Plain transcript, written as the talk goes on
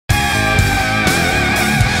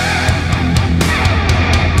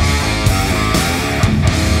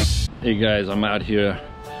Hey guys, I'm out here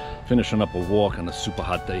finishing up a walk on a super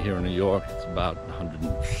hot day here in New York. It's about 100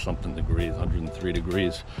 and something degrees, 103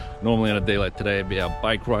 degrees. Normally on a day like today I'd be out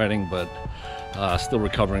bike riding, but still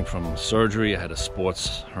recovering from surgery. I had a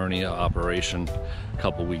sports hernia operation a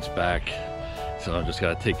couple weeks back, so I just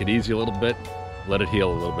gotta take it easy a little bit, let it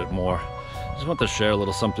heal a little bit more. Just want to share a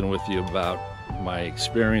little something with you about my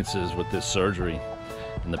experiences with this surgery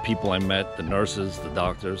and the people I met, the nurses, the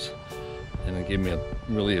doctors, and it gave me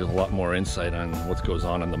really a lot more insight on what goes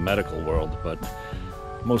on in the medical world. But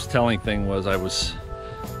most telling thing was I was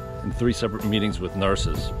in 3 separate meetings with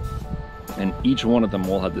nurses, and each one of them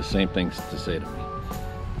all had the same things to say to me.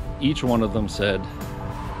 Each one of them said,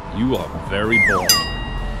 "You are very boring,"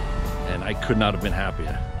 and I could not have been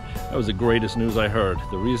happier. That was the greatest news I heard.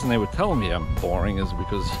 The reason they were telling me I'm boring is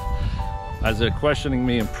because as they're questioning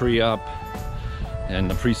me in pre-op and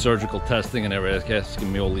the pre-surgical testing, and they were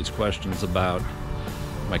asking me all these questions about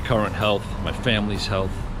my current health, my family's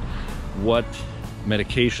health, what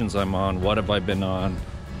medications I'm on, what have I been on,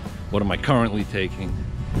 what am I currently taking.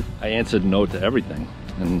 I answered no to everything.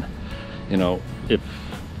 And you know, if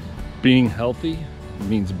being healthy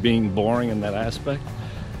means being boring in that aspect,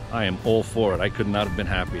 I am all for it. I could not have been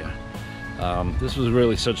happier. This was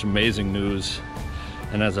really such amazing news,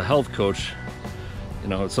 and as a health coach, you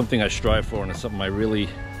know, it's something I strive for, and it's something I really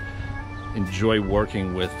enjoy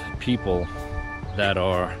working with people that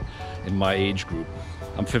are in my age group.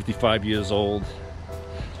 I'm 55 years old.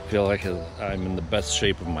 I feel like I'm in the best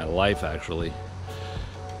shape of my life, actually,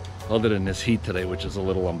 other than this heat today, which is a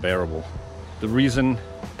little unbearable. The reason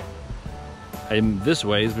I'm this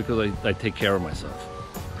way is because I take care of myself.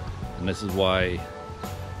 And this is why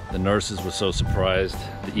the nurses were so surprised.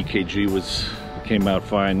 The EKG came out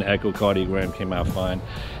fine, the echocardiogram came out fine.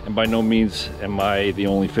 And by no means am I the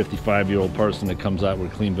only 55-year-old person that comes out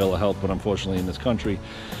with a clean bill of health, but unfortunately in this country,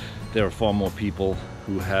 there are far more people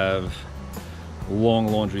who have a long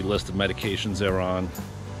laundry list of medications they're on,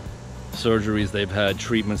 surgeries they've had,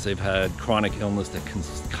 treatments they've had, chronic illness that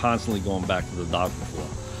constantly going back to the doctor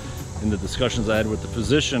for. In the discussions I had with the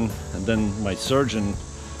physician and then my surgeon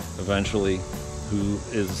eventually, who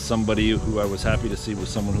is somebody who I was happy to see was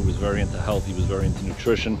someone who was very into health, he was very into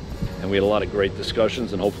nutrition, and we had a lot of great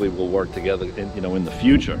discussions, and hopefully we'll work together in the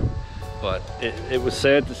future. But it was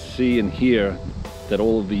sad to see and hear that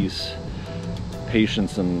all of these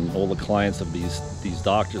patients and all the clients of these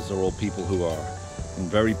doctors are all people who are in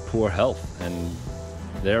very poor health, and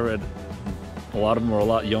a lot of them are a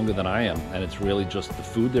lot younger than I am, and it's really just the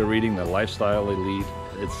food they're eating, the lifestyle they lead.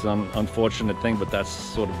 It's an unfortunate thing, but that's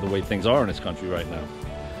sort of the way things are in this country right now.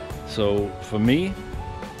 So for me,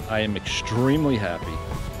 I am extremely happy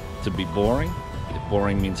to be boring, if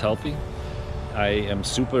boring means healthy. I am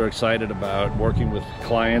super excited about working with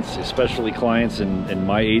clients, especially clients in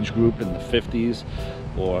my age group in the 50s,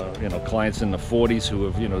 or clients in the 40s who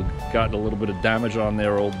have gotten a little bit of damage on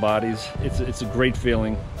their old bodies. It's a great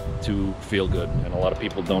feeling to feel good, and a lot of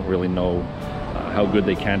people don't really know how good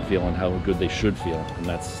they can feel and how good they should feel, and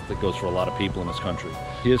that goes for a lot of people in this country.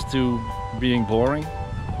 Here's to being boring.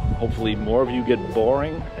 Hopefully more of you get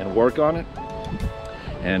boring and work on it,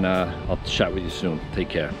 and I'll chat with you soon. Take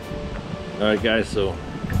care. All right guys, so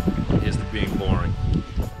here's to being boring.